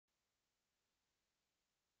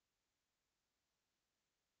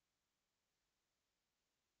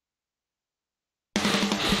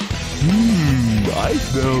I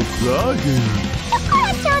smell froggy.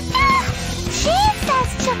 She says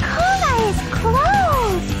Chocola is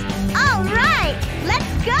closed. All right,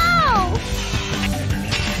 let's go.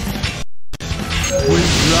 When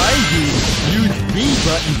driving, use B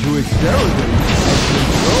button to accelerate and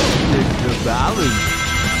control stick to balance.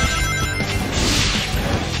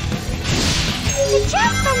 To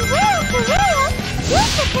jump from rail to rail,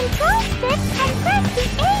 use the control stick and press the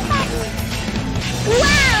A button.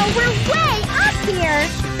 Wow, we're way up here.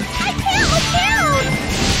 I can't look down.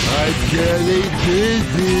 I'm getting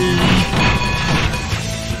dizzy.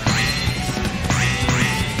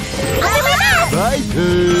 I'll do my best. My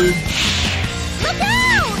turn. Look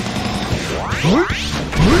out!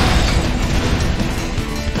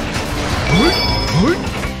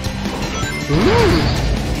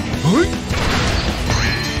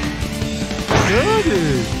 Got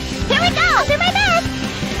it. Here we go! I'll do my best!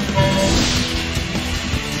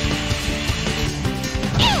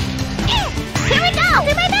 Here we go! I'll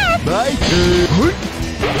do my best! My turn.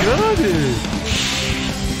 Got it.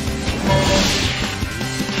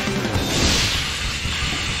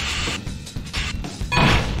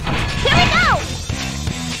 Here we go!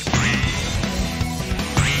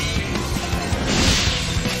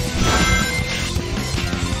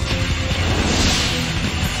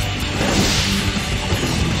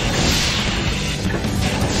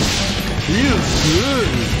 Feels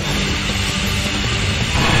good.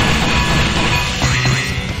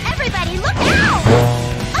 Everybody, look out!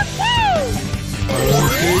 Okay!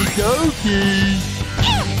 Okay, dokie.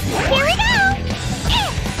 Here we go!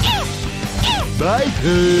 My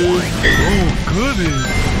turn. Oh, goodness.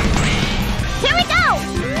 Here we go!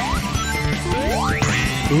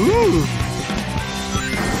 Ooh.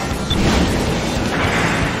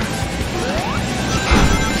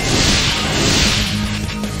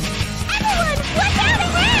 Everyone, look out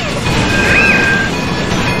ahead!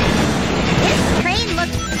 This train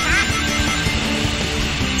looks packed.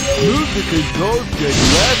 Move the control stick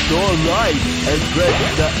left or right and press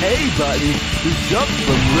the A button to jump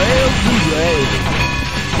from rail to rail.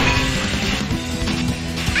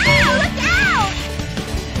 Ow, look out!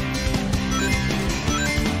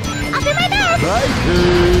 I'll do my best! My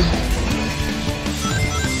turn.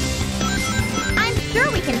 I'm sure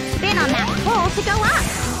we can spin on that pole to go up.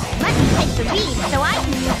 Let's take the lead so I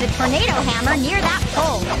can use the tornado hammer near that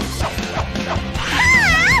pole.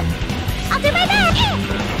 Ah! I'll do my best!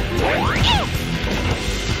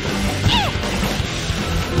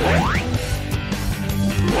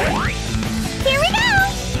 Here we go!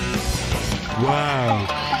 Wow,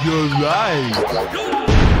 you're right.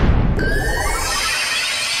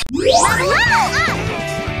 Level up!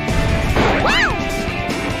 Wow!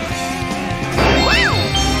 Wow!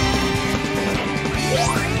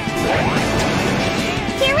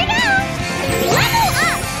 Here we go! Level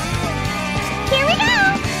up! Here we go!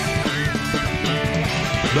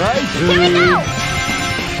 My Here we turn. go!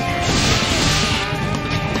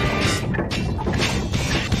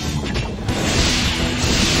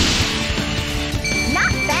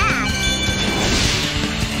 Not bad!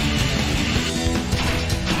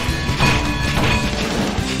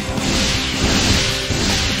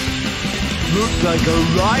 Looks like a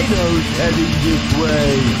rhino's heading this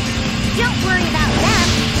way. Don't worry about them.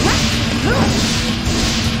 Let's keep moving.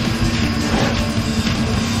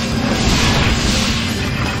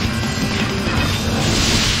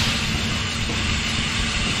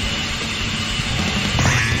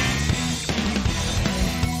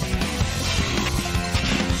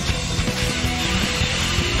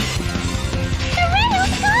 The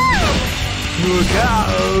rhino's gone! Look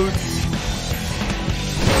out!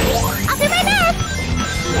 I'll do my best!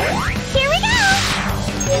 Here we go!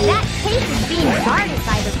 That case is being guarded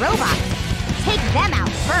by the robots. Take them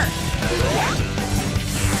out first.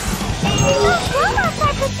 Those robots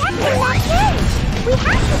are protecting that cage. We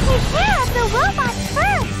have to take care of the robots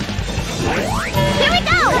first. Here we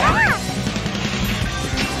go!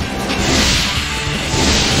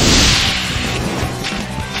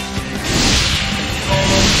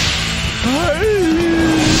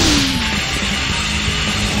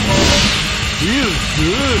 Feels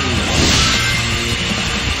good.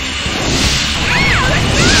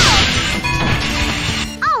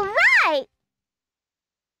 All right!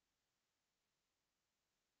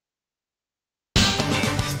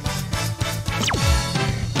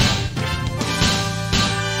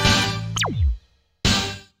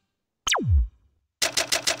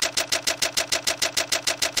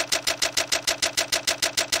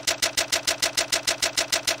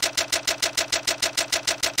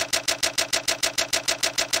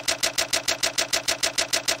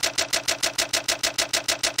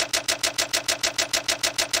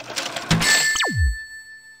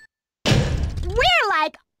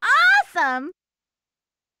 them.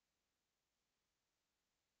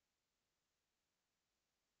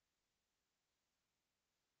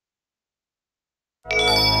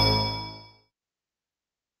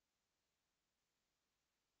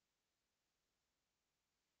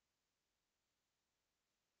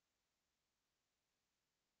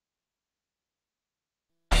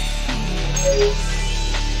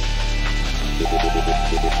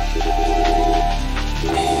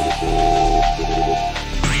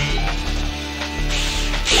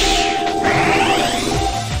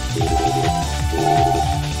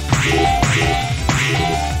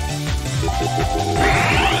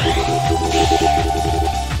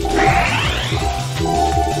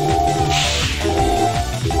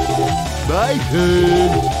 My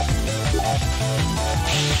turn.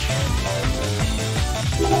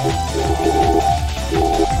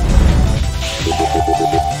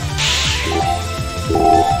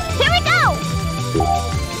 Here we go!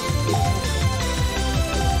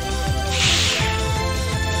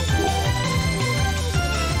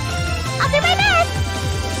 I'll do my best!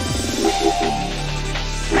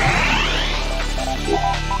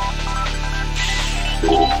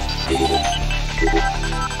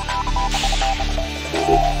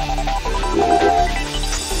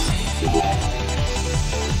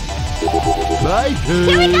 My turn.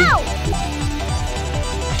 Here we go!